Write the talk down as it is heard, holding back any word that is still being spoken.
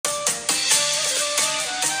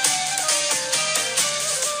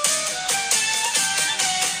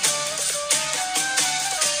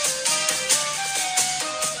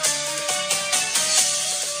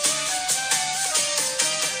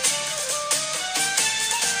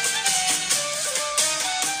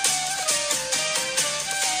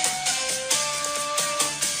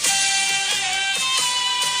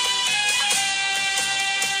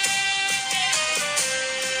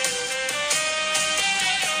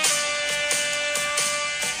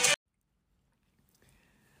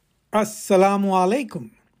Assalamu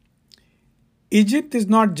alaikum. Egypt is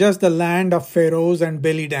not just the land of pharaohs and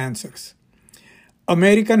belly dancers.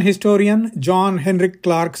 American historian John Henrik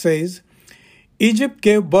Clarke says Egypt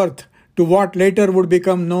gave birth to what later would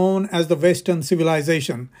become known as the Western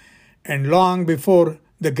civilization, and long before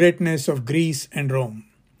the greatness of Greece and Rome.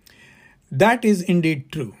 That is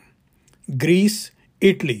indeed true. Greece,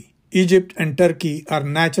 Italy, Egypt, and Turkey are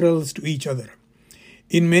naturals to each other.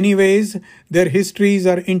 In many ways, their histories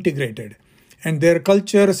are integrated, and their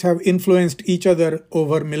cultures have influenced each other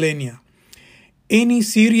over millennia. Any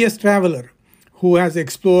serious traveler who has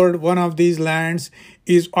explored one of these lands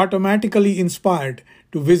is automatically inspired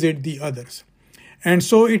to visit the others. And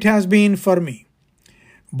so it has been for me.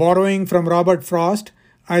 Borrowing from Robert Frost,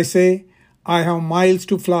 I say, I have miles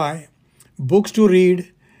to fly, books to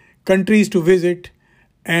read, countries to visit,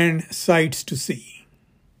 and sights to see.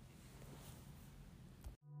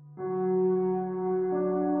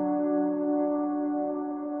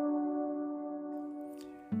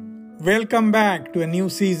 Welcome back to a new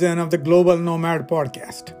season of the Global Nomad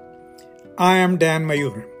Podcast. I am Dan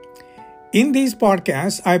Mayur. In these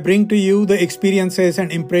podcasts, I bring to you the experiences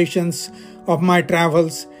and impressions of my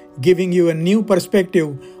travels, giving you a new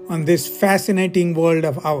perspective on this fascinating world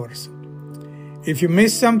of ours. If you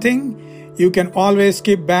miss something, you can always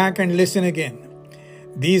skip back and listen again.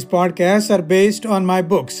 These podcasts are based on my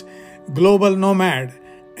books, Global Nomad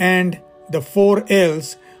and The 4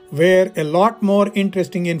 L's, where a lot more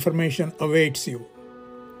interesting information awaits you.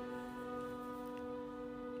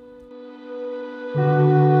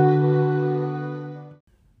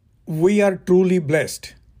 We are truly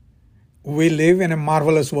blessed. We live in a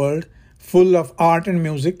marvelous world full of art and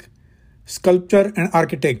music, sculpture and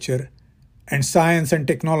architecture, and science and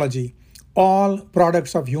technology, all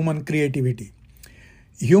products of human creativity.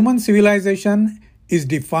 Human civilization is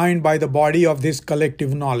defined by the body of this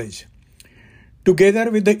collective knowledge. Together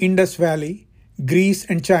with the Indus Valley, Greece,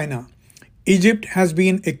 and China, Egypt has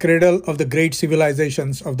been a cradle of the great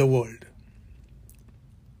civilizations of the world.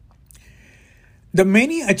 The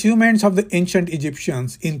many achievements of the ancient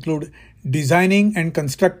Egyptians include designing and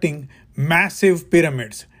constructing massive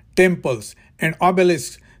pyramids, temples, and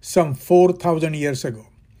obelisks some 4,000 years ago.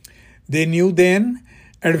 They knew then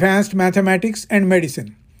advanced mathematics and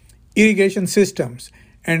medicine, irrigation systems,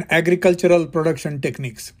 and agricultural production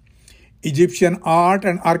techniques. Egyptian art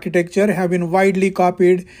and architecture have been widely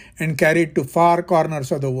copied and carried to far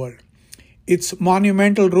corners of the world. Its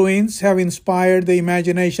monumental ruins have inspired the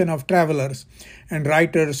imagination of travelers and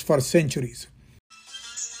writers for centuries.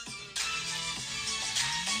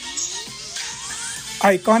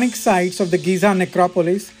 Iconic sites of the Giza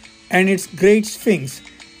necropolis and its Great Sphinx,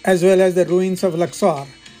 as well as the ruins of Luxor,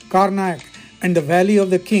 Karnak, and the Valley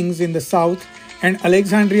of the Kings in the south and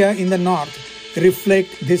Alexandria in the north,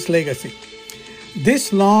 reflect this legacy.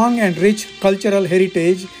 This long and rich cultural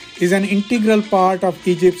heritage is an integral part of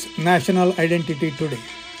Egypt's national identity today.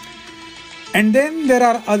 And then there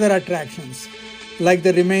are other attractions, like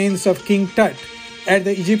the remains of King Tut at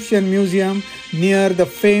the Egyptian Museum near the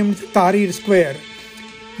famed Tahrir Square,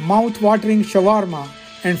 mouth-watering shawarma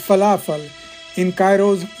and falafel in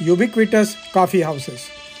Cairo's ubiquitous coffee houses,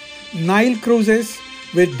 Nile cruises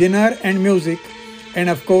with dinner and music, and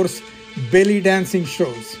of course, belly dancing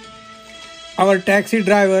shows. Our taxi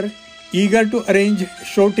driver, eager to arrange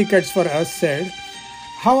show tickets for us, said,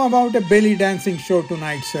 "How about a belly dancing show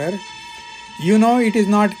tonight, sir? You know it is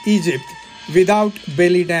not Egypt without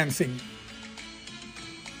belly dancing."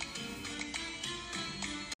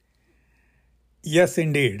 Yes,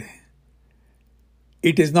 indeed.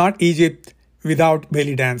 It is not Egypt without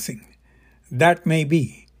belly dancing. That may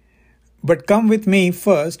be. But come with me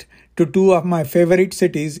first to two of my favorite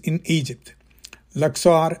cities in Egypt,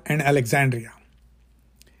 Luxor and Alexandria.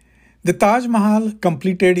 The Taj Mahal,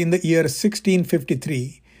 completed in the year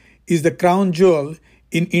 1653, is the crown jewel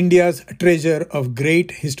in India's treasure of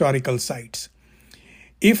great historical sites.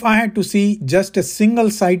 If I had to see just a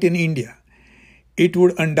single site in India, it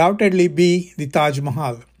would undoubtedly be the Taj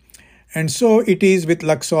Mahal, and so it is with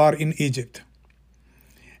Luxor in Egypt.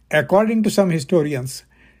 According to some historians,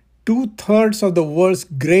 2/3 of the world's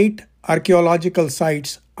great archaeological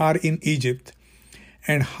sites are in Egypt,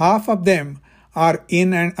 and half of them are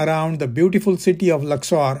in and around the beautiful city of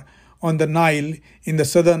Luxor on the Nile in the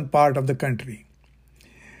southern part of the country.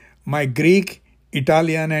 My Greek,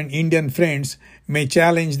 Italian, and Indian friends may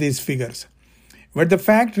challenge these figures, but the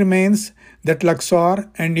fact remains that Luxor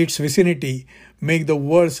and its vicinity make the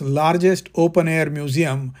world's largest open-air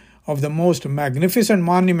museum of the most magnificent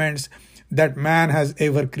monuments that man has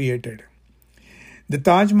ever created. The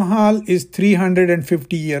Taj Mahal is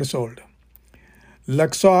 350 years old.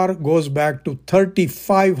 Luxor goes back to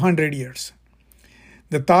 3,500 years.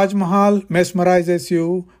 The Taj Mahal mesmerizes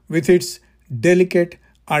you with its delicate,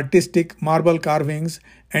 artistic marble carvings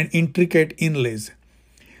and intricate inlays.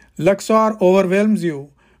 Luxor overwhelms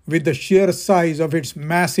you with the sheer size of its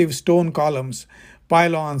massive stone columns,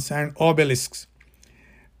 pylons, and obelisks.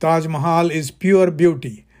 Taj Mahal is pure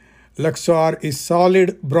beauty. Luxor is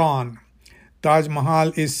solid bronze. Taj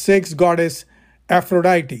Mahal is sex goddess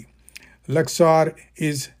Aphrodite. Luxor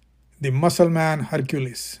is the muscle man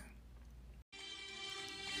Hercules.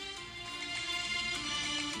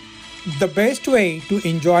 The best way to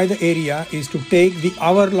enjoy the area is to take the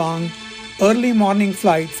hour-long early morning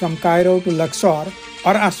flight from Cairo to Luxor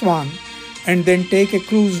or Aswan and then take a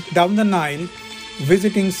cruise down the Nile,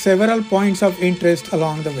 visiting several points of interest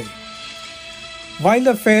along the way. While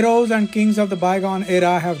the pharaohs and kings of the bygone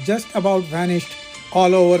era have just about vanished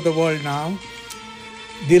all over the world now,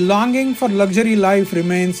 the longing for luxury life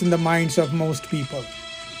remains in the minds of most people.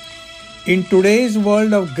 In today's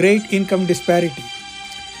world of great income disparity,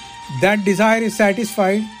 that desire is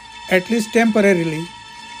satisfied, at least temporarily,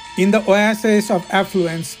 in the oases of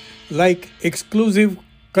affluence like exclusive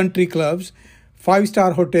country clubs,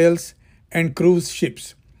 five-star hotels, and cruise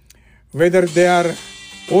ships. Whether they are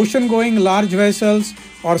ocean-going large vessels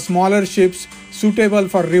or smaller ships suitable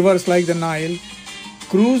for rivers like the Nile,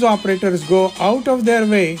 cruise operators go out of their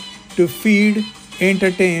way to feed,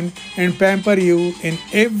 entertain, and pamper you in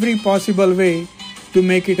every possible way to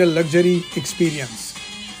make it a luxury experience.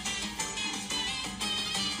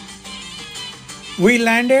 We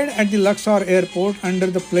landed at the Luxor airport under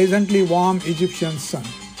the pleasantly warm Egyptian sun.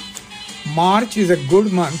 March is a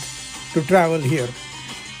good month to travel here.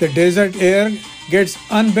 The desert air gets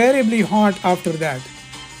unbearably hot after that.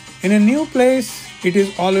 In a new place, it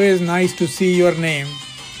is always nice to see your name,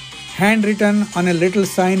 handwritten on a little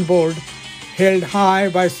signboard held high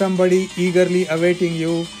by somebody eagerly awaiting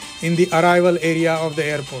you in the arrival area of the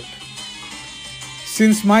airport.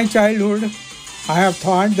 Since my childhood, I have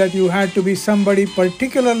thought that you had to be somebody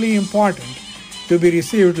particularly important to be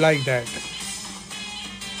received like that.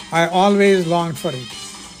 I always longed for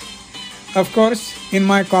it. Of course, in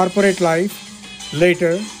my corporate life,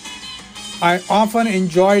 later, I often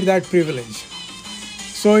enjoyed that privilege.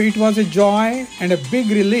 So it was a joy and a big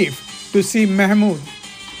relief to see Mahmoud,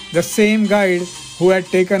 the same guide who had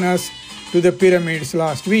taken us to the pyramids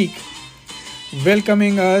last week,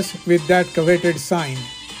 welcoming us with that coveted sign,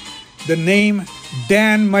 the name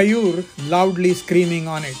Dan Mayur loudly screaming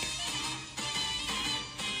on it.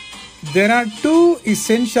 There are two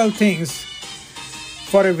essential things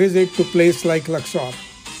for a visit to a place like Luxor.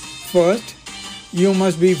 First, you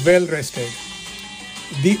must be well rested.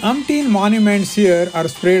 The umpteen monuments here are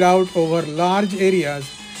spread out over large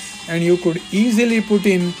areas and you could easily put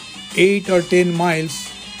in 8 or 10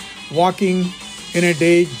 miles walking in a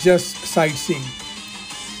day just sightseeing.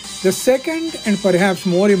 The second and perhaps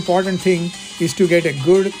more important thing is to get a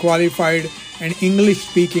good, qualified and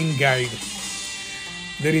English-speaking guide.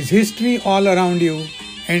 There is history all around you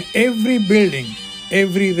and every building,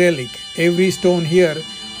 every relic, every stone here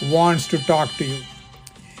wants to talk to you.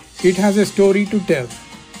 It has a story to tell.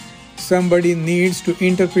 Somebody needs to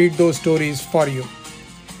interpret those stories for you.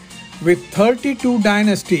 With 32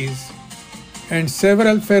 dynasties and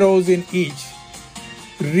several pharaohs in each,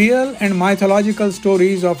 real and mythological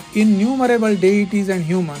stories of innumerable deities and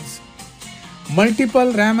humans,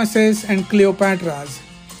 multiple Ramesses and Cleopatras,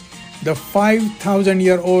 the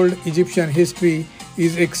 5,000-year-old Egyptian history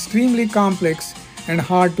is extremely complex and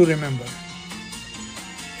hard to remember.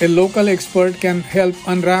 A local expert can help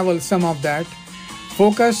unravel some of that,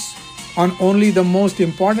 focus on only the most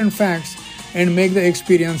important facts, and make the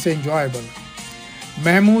experience enjoyable.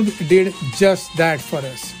 Mahmoud did just that for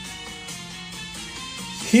us.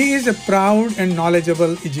 He is a proud and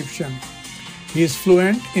knowledgeable Egyptian. He is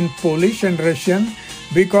fluent in Polish and Russian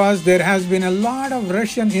because there has been a lot of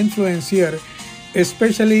Russian influence here,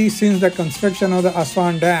 especially since the construction of the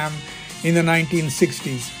Aswan Dam in the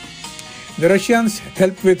 1960s. The Russians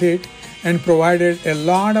helped with it and provided a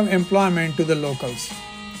lot of employment to the locals.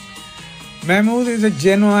 Mahmoud is a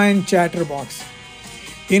genuine chatterbox.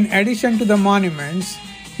 In addition to the monuments,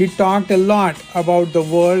 he talked a lot about the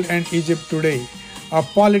world and Egypt today,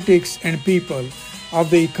 of politics and people, of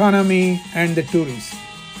the economy and the tourists.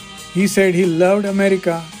 He said he loved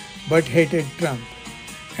America but hated Trump,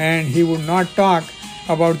 and he would not talk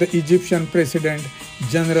about the Egyptian President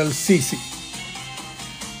General Sisi.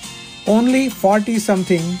 Only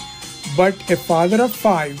 40-something, but a father of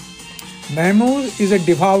 5, Mahmoud is a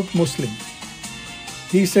devout Muslim.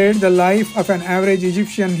 He said the life of an average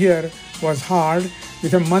Egyptian here was hard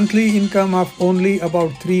with a monthly income of only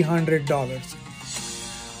about $300.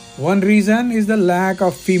 One reason is the lack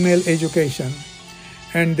of female education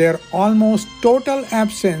and their almost total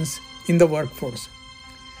absence in the workforce.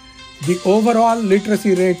 The overall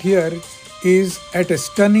literacy rate here is at a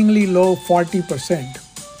stunningly low 40%.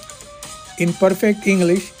 In perfect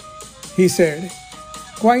English, he said,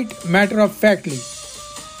 quite matter-of-factly,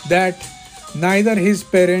 that neither his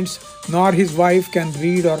parents nor his wife can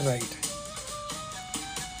read or write.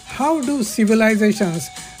 How do civilizations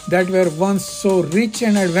that were once so rich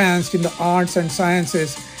and advanced in the arts and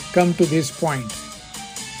sciences come to this point?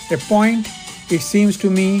 A point, it seems to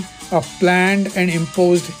me, of planned and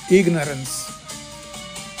imposed ignorance.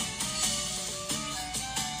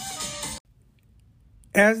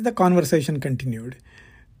 As the conversation continued,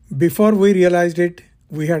 before we realized it,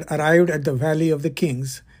 we had arrived at the Valley of the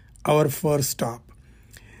Kings, our first stop.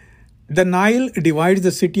 The Nile divides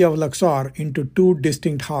the city of Luxor into two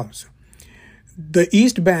distinct halves. The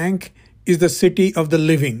east bank is the city of the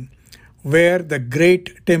living, where the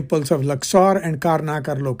great temples of Luxor and Karnak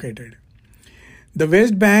are located. The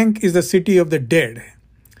west bank is the city of the dead,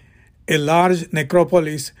 a large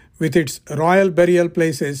necropolis with its royal burial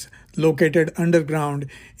places located underground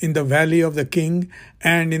in the Valley of the King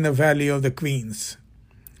and in the Valley of the Queens.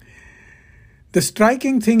 The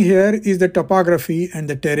striking thing here is the topography and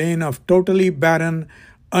the terrain of totally barren,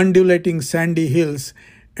 undulating sandy hills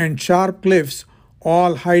and sharp cliffs,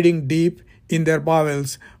 all hiding deep in their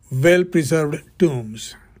bowels well-preserved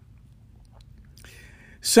tombs.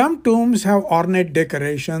 Some tombs have ornate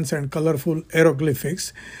decorations and colorful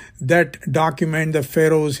hieroglyphics that document the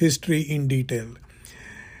pharaoh's history in detail.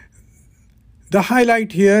 The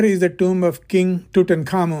highlight here is the tomb of King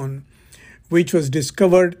Tutankhamun, which was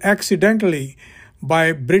discovered accidentally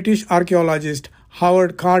by British archaeologist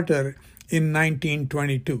Howard Carter in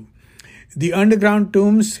 1922. The underground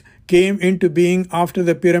tombs came into being after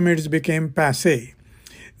the pyramids became passé.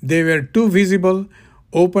 They were too visible,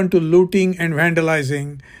 open to looting and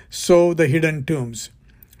vandalizing, so the hidden tombs.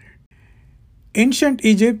 Ancient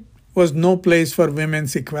Egypt was no place for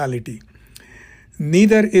women's equality.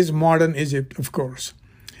 Neither is modern Egypt, of course.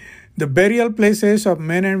 The burial places of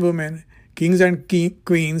men and women, kings and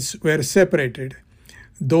queens, were separated.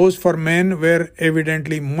 Those for men were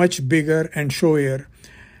evidently much bigger and showier,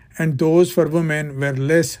 and those for women were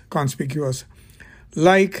less conspicuous,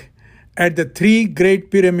 like at the three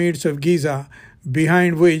great pyramids of Giza,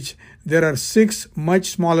 behind which there are 6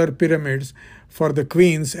 much smaller pyramids for the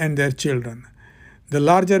queens and their children. The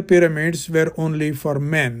larger pyramids were only for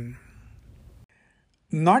men.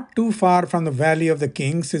 Not too far from the Valley of the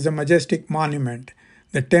Kings is a majestic monument,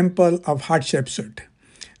 the Temple of Hatshepsut,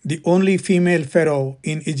 the only female pharaoh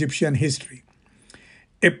in Egyptian history.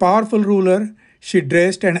 A powerful ruler, she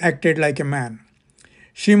dressed and acted like a man.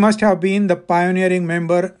 She must have been the pioneering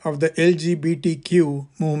member of the LGBTQ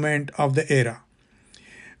movement of the era.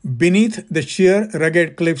 Beneath the sheer,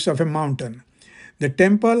 rugged cliffs of a mountain, the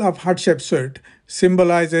Temple of Hatshepsut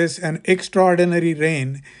symbolizes an extraordinary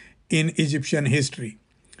reign in Egyptian history.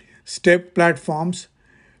 Step platforms,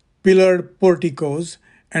 pillared porticos,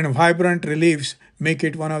 and vibrant reliefs make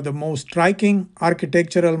it one of the most striking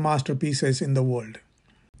architectural masterpieces in the world.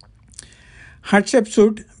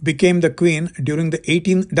 Hatshepsut became the queen during the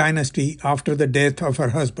 18th dynasty after the death of her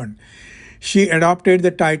husband. She adopted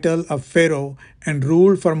the title of pharaoh and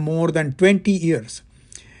ruled for more than 20 years.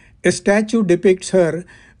 A statue depicts her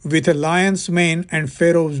with a lion's mane and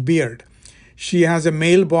pharaoh's beard. She has a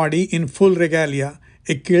male body in full regalia,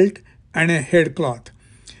 a kilt, and a headcloth.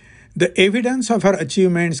 The evidence of her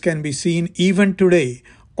achievements can be seen even today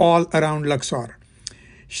all around Luxor.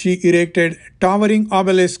 She erected towering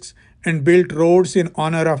obelisks and built roads in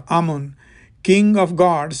honor of Amun, king of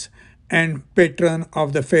gods and patron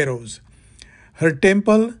of the pharaohs. Her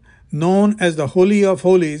temple, known as the Holy of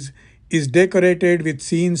Holies, is decorated with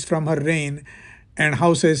scenes from her reign and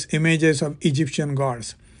houses images of Egyptian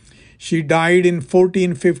gods. She died in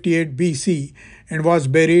 1458 BC and was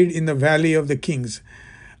buried in the Valley of the Kings.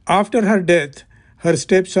 After her death, her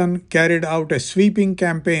stepson carried out a sweeping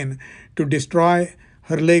campaign to destroy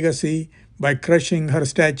her legacy by crushing her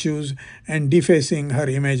statues and defacing her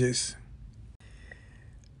images.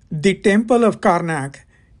 The Temple of Karnak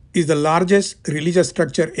is the largest religious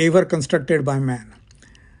structure ever constructed by man.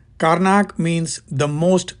 Karnak means the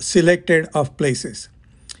most selected of places.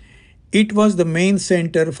 It was the main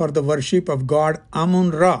center for the worship of god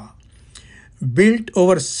Amun-Ra. Built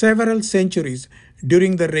over several centuries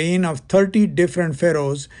during the reign of 30 different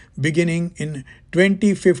pharaohs beginning in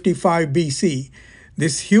 2055 BC,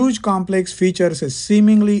 this huge complex features a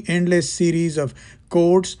seemingly endless series of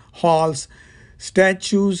courts, halls,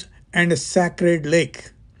 statues, and a sacred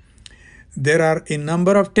lake. There are a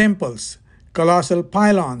number of temples, colossal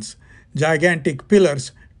pylons, gigantic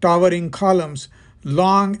pillars, towering columns,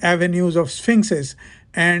 long avenues of sphinxes,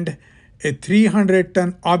 and a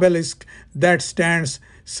 300-ton obelisk that stands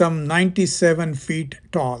some 97 feet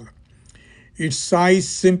tall. Its size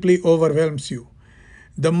simply overwhelms you.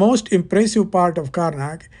 The most impressive part of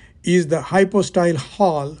Karnak is the hypostyle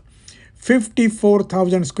hall,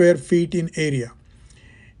 54,000 square feet in area.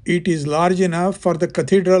 It is large enough for the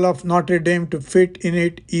Cathedral of Notre Dame to fit in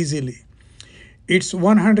it easily. Its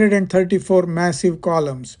 134 massive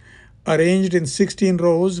columns, arranged in 16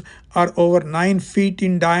 rows, are over 9 feet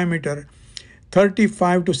in diameter,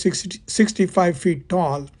 35 to 65 feet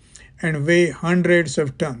tall, and weigh hundreds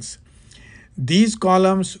of tons. These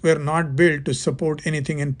columns were not built to support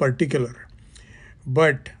anything in particular,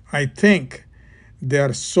 but I think they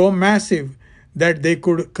are so massive that they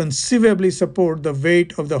could conceivably support the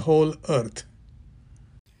weight of the whole earth.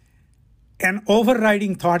 An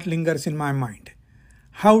overriding thought lingers in my mind.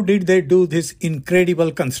 How did they do this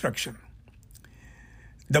incredible construction?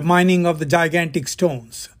 The mining of the gigantic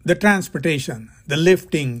stones, the transportation, the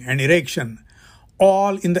lifting and erection,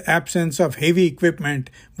 all in the absence of heavy equipment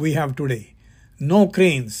we have today. No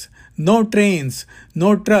cranes, no trains,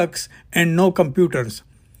 no trucks, and no computers.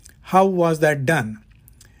 How was that done?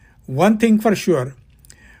 One thing for sure,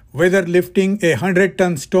 whether lifting a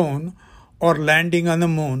 100-ton stone or landing on the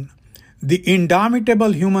moon, the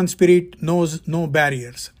indomitable human spirit knows no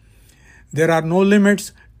barriers. There are no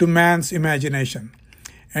limits to man's imagination,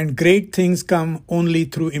 and great things come only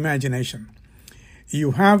through imagination.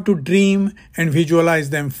 You have to dream and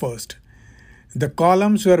visualize them first. The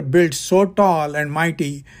columns were built so tall and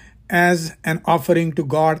mighty as an offering to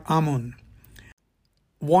god Amun.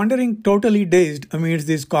 Wandering totally dazed amidst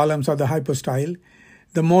these columns of the hypostyle,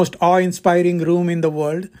 the most awe-inspiring room in the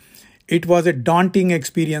world, it was a daunting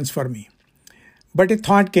experience for me. But a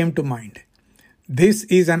thought came to mind. This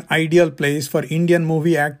is an ideal place for Indian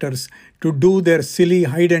movie actors to do their silly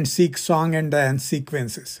hide-and-seek song and dance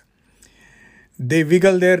sequences. They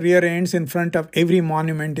wiggle their rear ends in front of every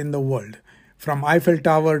monument in the world, from Eiffel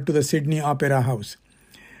Tower to the Sydney Opera House.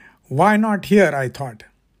 Why not here, I thought.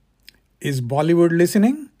 Is Bollywood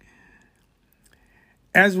listening?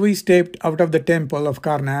 As we stepped out of the temple of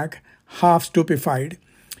Karnak, half stupefied,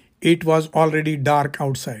 it was already dark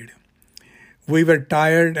outside. We were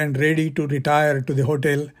tired and ready to retire to the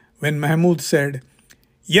hotel when Mahmood said,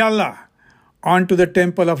 "Yalla, on to the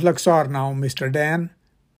temple of Luxor now, Mr. Dan."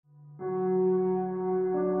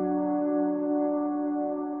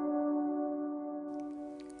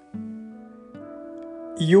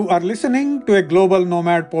 You are listening to a Global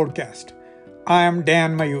Nomad podcast. I am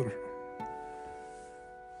Dan Mayur.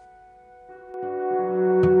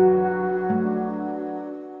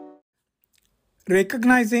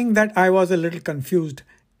 Recognizing that I was a little confused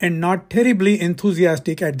and not terribly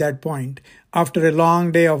enthusiastic at that point, after a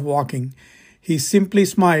long day of walking, he simply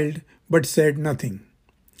smiled but said nothing.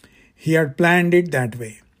 He had planned it that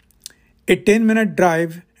way. A 10-minute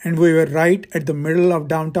drive and we were right at the middle of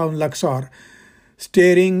downtown Luxor,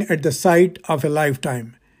 staring at the sight of a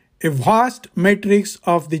lifetime, a vast matrix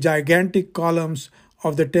of the gigantic columns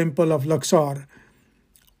of the Temple of Luxor,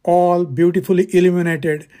 all beautifully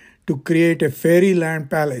illuminated to create a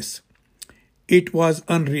fairyland palace. It was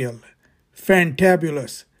unreal,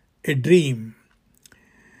 fantabulous, a dream.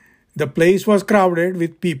 The place was crowded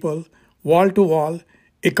with people, wall to wall,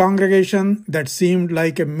 a congregation that seemed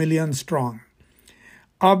like 1,000,000 strong.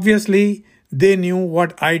 Obviously, they knew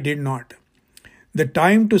what I did not. The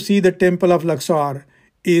time to see the Temple of Luxor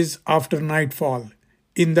is after nightfall,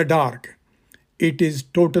 in the dark. It is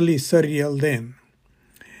totally surreal then.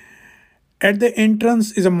 At the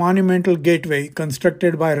entrance is a monumental gateway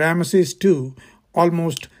constructed by Ramesses II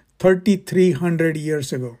almost 3,300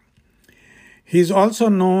 years ago. He is also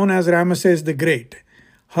known as Ramesses the Great,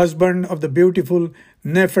 husband of the beautiful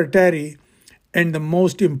Nefertari and the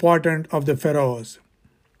most important of the pharaohs.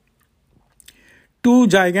 2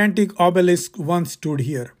 gigantic obelisks once stood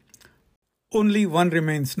here. Only one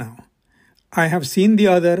remains now. I have seen the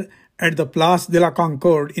other at the Place de la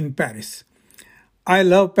Concorde in Paris. I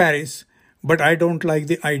love Paris, but I don't like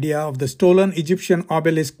the idea of the stolen Egyptian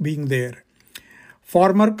obelisk being there.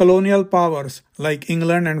 Former colonial powers like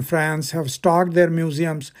England and France have stocked their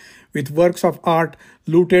museums with works of art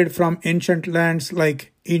looted from ancient lands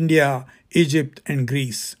like India, Egypt, and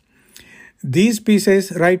Greece. These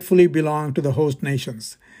pieces rightfully belong to the host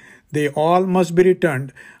nations. They all must be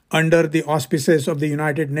returned under the auspices of the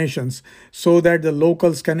United Nations so that the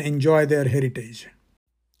locals can enjoy their heritage.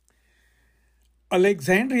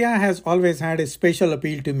 Alexandria has always had a special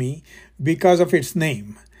appeal to me because of its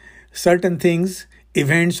name. Certain things,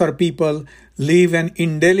 events, or people leave an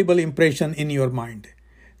indelible impression in your mind.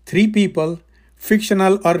 Three people,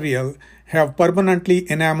 fictional or real, have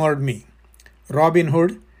permanently enamored me: Robin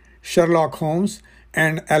Hood, Sherlock Holmes,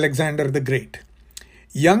 and Alexander the Great.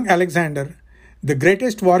 Young Alexander, the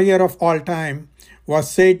greatest warrior of all time,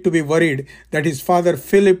 was said to be worried that his father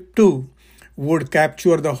Philip II would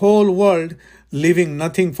capture the whole world, leaving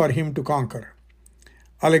nothing for him to conquer.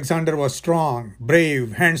 Alexander was strong,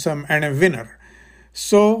 brave, handsome, and a winner.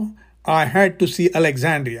 So I had to see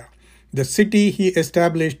Alexandria, the city he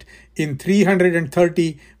established in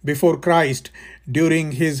 330 before Christ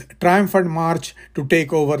during his triumphant march to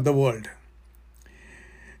take over the world.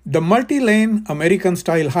 The multi-lane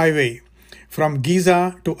American-style highway from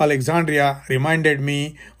Giza to Alexandria reminded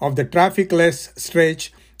me of the traffic-less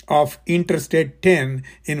stretch of Interstate 10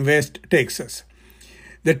 in West Texas.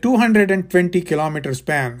 The 220-kilometer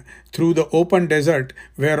span through the open desert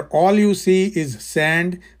where all you see is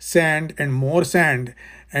sand, sand, and more sand,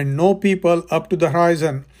 and no people up to the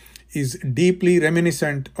horizon is deeply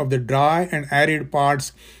reminiscent of the dry and arid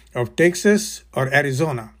parts of Texas or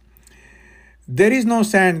Arizona. There is no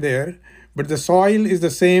sand there, but the soil is the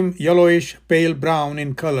same yellowish pale brown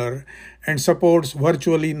in color and supports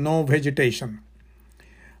virtually no vegetation.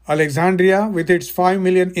 Alexandria, with its 5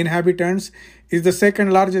 million inhabitants, is the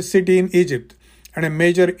second largest city in Egypt and a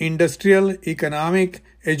major industrial, economic,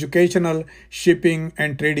 educational, shipping,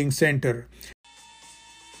 and trading center.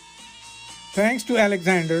 Thanks to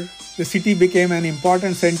Alexander, the city became an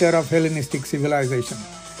important center of Hellenistic civilization.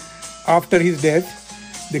 After his death,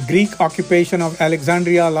 the Greek occupation of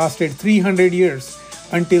Alexandria lasted 300 years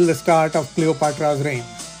until the start of Cleopatra's reign.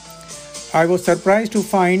 I was surprised to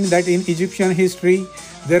find that in Egyptian history,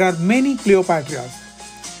 there are many Cleopatras.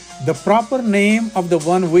 The proper name of the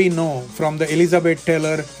one we know from the Elizabeth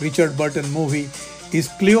Taylor Richard Burton movie is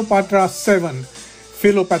Cleopatra VII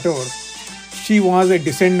Philopator. She was a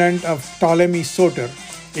descendant of Ptolemy Soter,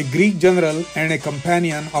 a Greek general and a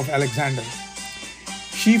companion of Alexander.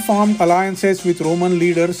 She formed alliances with Roman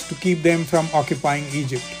leaders to keep them from occupying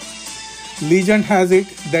Egypt. Legend has it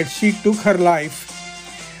that she took her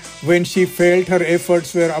life when she felt her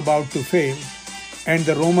efforts were about to fail and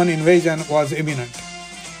the Roman invasion was imminent.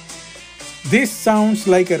 This sounds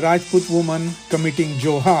like a Rajput woman committing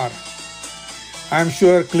Johar. I am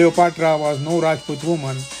sure Cleopatra was no Rajput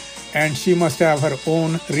woman and she must have her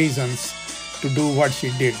own reasons to do what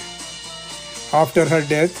she did. After her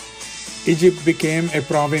death, Egypt became a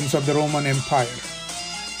province of the Roman Empire.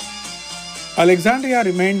 Alexandria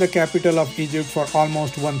remained the capital of Egypt for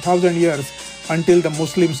almost 1,000 years until the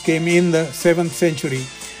Muslims came in the 7th century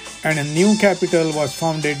and a new capital was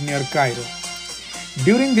founded near Cairo.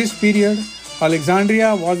 During this period,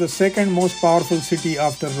 Alexandria was the second most powerful city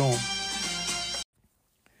after Rome.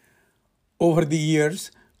 Over the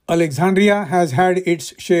years, Alexandria has had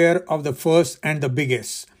its share of the first and the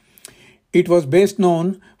biggest. It was best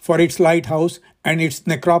known for its lighthouse and its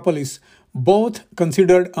necropolis, both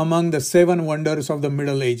considered among the 7 wonders of the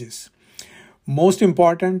Middle Ages. Most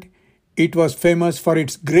important, it was famous for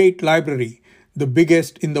its great library, the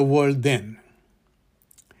biggest in the world then.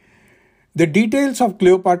 The details of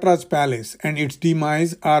Cleopatra's palace and its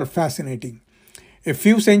demise are fascinating. A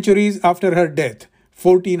few centuries after her death,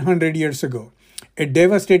 1400 years ago, a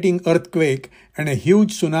devastating earthquake and a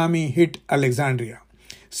huge tsunami hit Alexandria,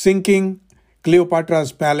 sinking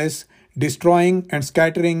Cleopatra's palace, destroying and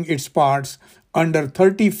scattering its parts under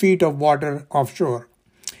 30 feet of water offshore.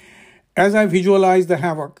 As I visualize the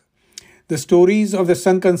havoc, the stories of the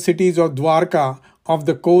sunken cities of Dwarka off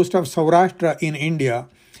the coast of Saurashtra in India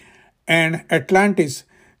and Atlantis,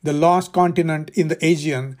 the lost continent in the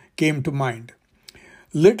Aegean, came to mind.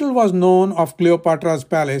 Little was known of Cleopatra's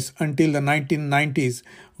palace until the 1990s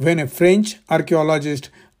when a French archaeologist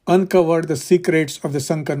uncovered the secrets of the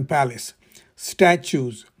sunken palace: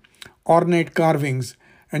 statues, ornate carvings,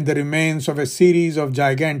 and the remains of a series of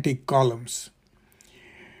gigantic columns.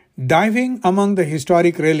 Diving among the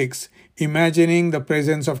historic relics, imagining the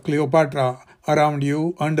presence of Cleopatra around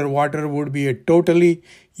you underwater would be a totally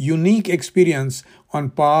unique experience on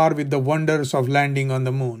par with the wonders of landing on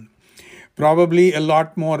the moon. Probably a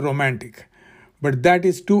lot more romantic, but that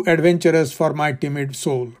is too adventurous for my timid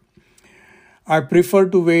soul. I prefer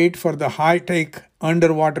to wait for the high-tech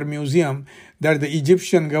underwater museum that the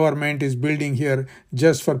Egyptian government is building here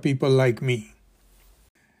just for people like me.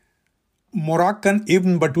 Moroccan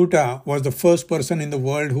Ibn Battuta was the first person in the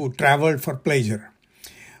world who traveled for pleasure.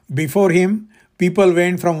 Before him, people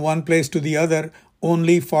went from one place to the other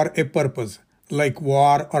only for a purpose, like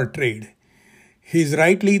war or trade. He is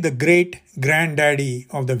rightly the great granddaddy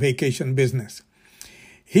of the vacation business.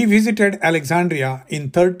 He visited Alexandria in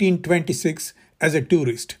 1326 as a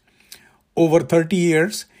tourist. Over 30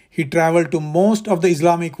 years, he traveled to most of the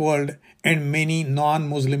Islamic world and many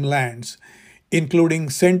non-Muslim lands, including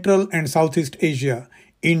Central and Southeast Asia,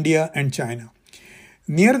 India, and China.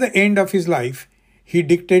 Near the end of his life, he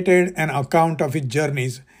dictated an account of his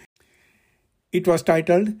journeys. It was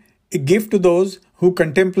titled, "A Gift to Those Who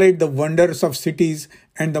Contemplate the Wonders of Cities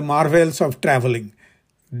and the Marvels of Traveling."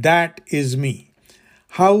 That is me.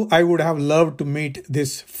 How I would have loved to meet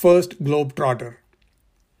this first globetrotter.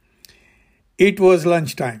 It was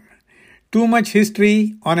lunchtime. Too much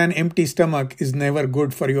history on an empty stomach is never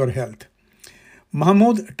good for your health.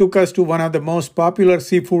 Mahmoud took us to one of the most popular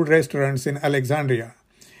seafood restaurants in Alexandria.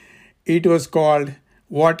 It was called,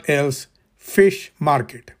 what else? Fish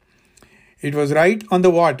Market. It was right on the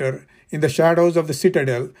water in the shadows of the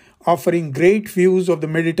citadel, offering great views of the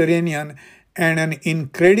Mediterranean and an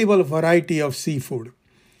incredible variety of seafood.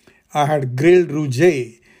 I had grilled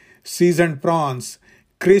rouget, seasoned prawns,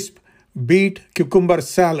 crisp beet cucumber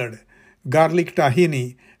salad, garlic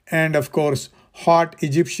tahini, and of course, hot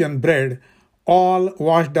Egyptian bread, all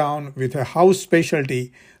washed down with a house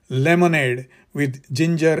specialty, lemonade with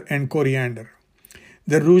ginger and coriander.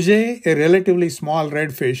 The rouget, a relatively small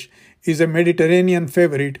red fish, is a Mediterranean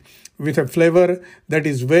favorite with a flavor that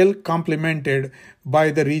is well complemented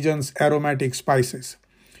by the region's aromatic spices.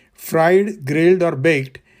 Fried, grilled, or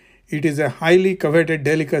baked, it is a highly coveted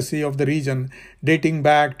delicacy of the region dating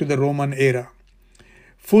back to the Roman era.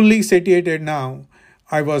 Fully satiated now,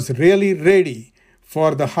 I was really ready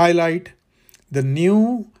for the highlight, the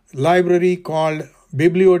new library called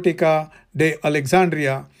Biblioteca de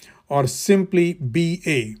Alexandria, or simply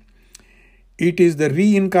BA. It is the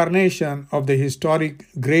reincarnation of the historic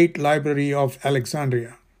Great Library of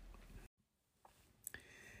Alexandria.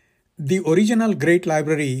 The original Great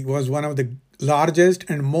Library was one of the largest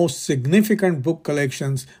and most significant book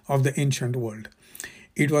collections of the ancient world.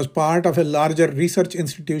 It was part of a larger research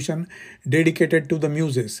institution dedicated to the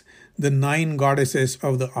Muses, the 9 goddesses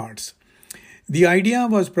of the arts. The idea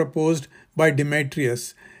was proposed by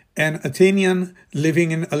Demetrius, an Athenian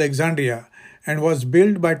living in Alexandria, and was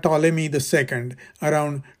built by Ptolemy II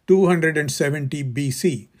around 270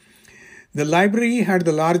 BC. The library had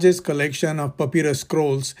the largest collection of papyrus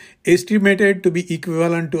scrolls, estimated to be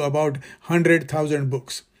equivalent to about 100,000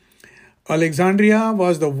 books. Alexandria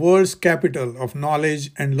was the world's capital of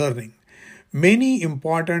knowledge and learning. Many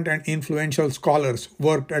important and influential scholars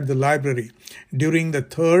worked at the library during the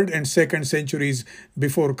 3rd and 2nd centuries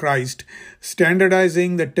before Christ,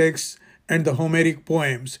 standardizing the texts and the Homeric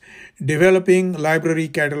poems, developing library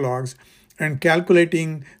catalogs, and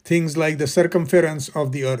calculating things like the circumference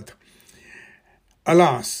of the earth.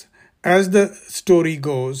 Alas, as the story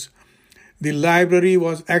goes, the library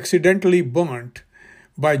was accidentally burnt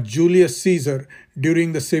by Julius Caesar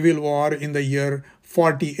during the Civil War in the year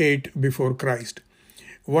 48 before Christ.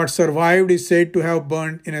 What survived is said to have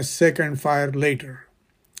burnt in a second fire later.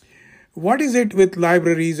 What is it with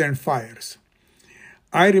libraries and fires?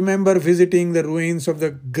 I remember visiting the ruins of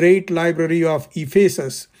the great library of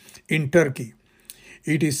Ephesus in Turkey.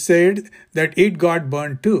 It is said that it got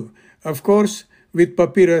burnt too. Of course, with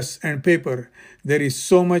papyrus and paper, there is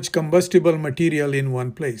so much combustible material in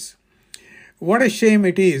one place. What a shame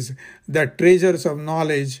it is that treasures of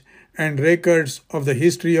knowledge and records of the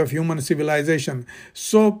history of human civilization,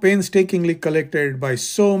 so painstakingly collected by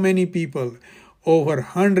so many people over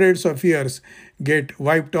hundreds of years, get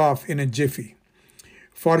wiped off in a jiffy.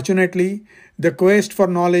 Fortunately, the quest for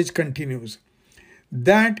knowledge continues.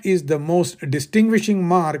 That is the most distinguishing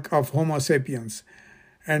mark of Homo sapiens,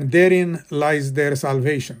 and therein lies their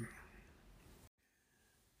salvation.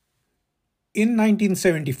 In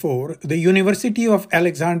 1974, the University of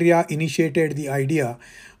Alexandria initiated the idea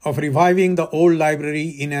of reviving the old library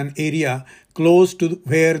in an area close to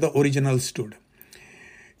where the original stood.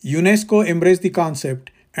 UNESCO embraced the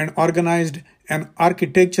concept and organized an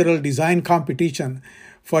architectural design competition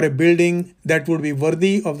for a building that would be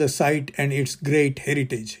worthy of the site and its great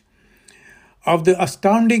heritage. Of the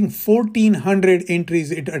astounding 1,400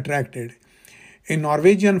 entries it attracted, a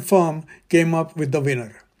Norwegian firm came up with the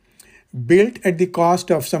winner. Built at the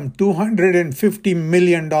cost of some $250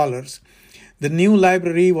 million, the new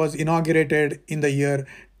library was inaugurated in the year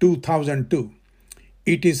 2002.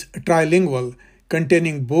 It is trilingual,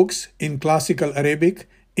 containing books in classical Arabic,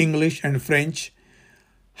 English, and French,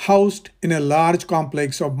 housed in a large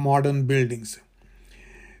complex of modern buildings.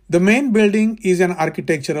 The main building is an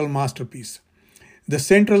architectural masterpiece. The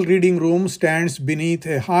central reading room stands beneath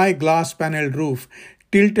a high glass-paneled roof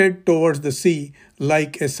tilted towards the sea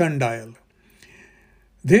like a sundial.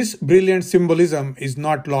 This brilliant symbolism is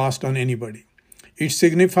not lost on anybody. It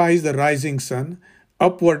signifies the rising sun,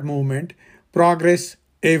 upward movement, progress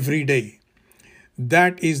every day.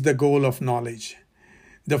 That is the goal of knowledge.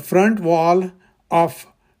 The front wall of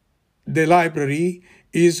the library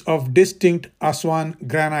is of distinct Aswan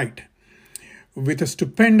granite, with a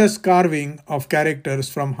stupendous carving of characters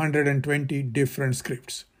from 120 different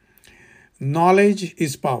scripts. Knowledge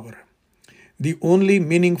is power, the only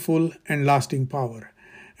meaningful and lasting power,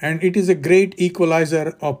 and it is a great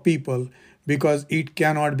equalizer of people because it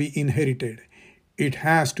cannot be inherited. It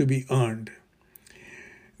has to be earned.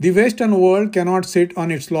 The Western world cannot sit on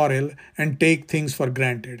its laurel and take things for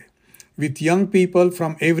granted. With young people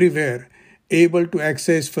from everywhere able to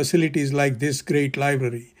access facilities like this great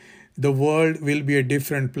library, the world will be a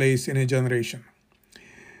different place in a generation.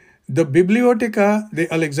 The Biblioteca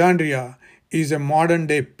de Alexandria is a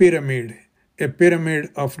modern-day pyramid, a pyramid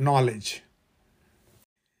of knowledge.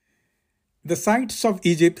 The sights of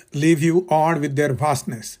Egypt leave you awed with their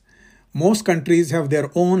vastness. Most countries have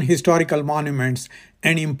their own historical monuments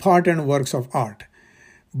and important works of art,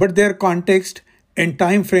 but their context and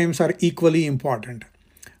time frames are equally important.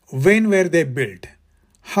 When were they built?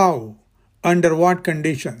 How? Under what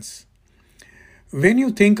conditions? When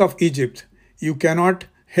you think of Egypt, you cannot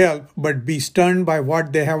help but be stunned by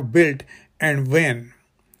what they have built and when.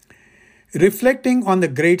 Reflecting on the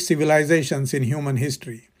great civilizations in human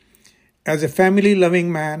history, as a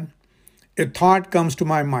family-loving man, a thought comes to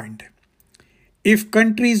my mind. If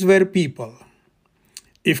countries were people,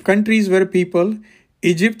 Egypt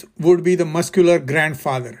would be the muscular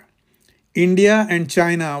grandfather. India and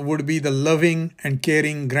China would be the loving and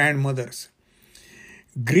caring grandmothers.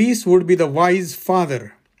 Greece would be the wise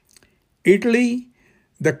father. Italy,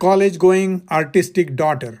 the college-going artistic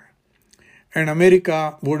daughter. And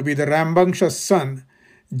America would be the rambunctious son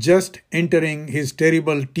just entering his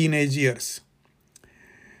terrible teenage years.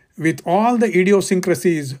 With all the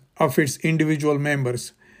idiosyncrasies of its individual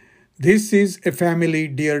members, this is a family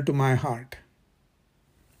dear to my heart.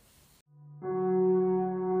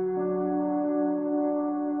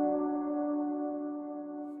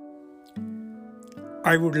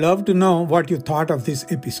 I would love to know what you thought of this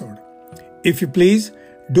episode. If you please,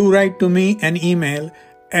 do write to me an email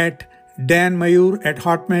at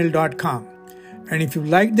danmayur@hotmail.com. And if you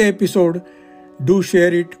liked the episode, do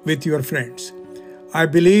share it with your friends. I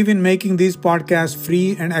believe in making these podcasts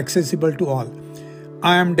free and accessible to all.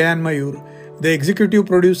 I am Dan Mayur, the executive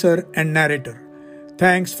producer and narrator.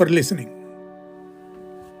 Thanks for listening.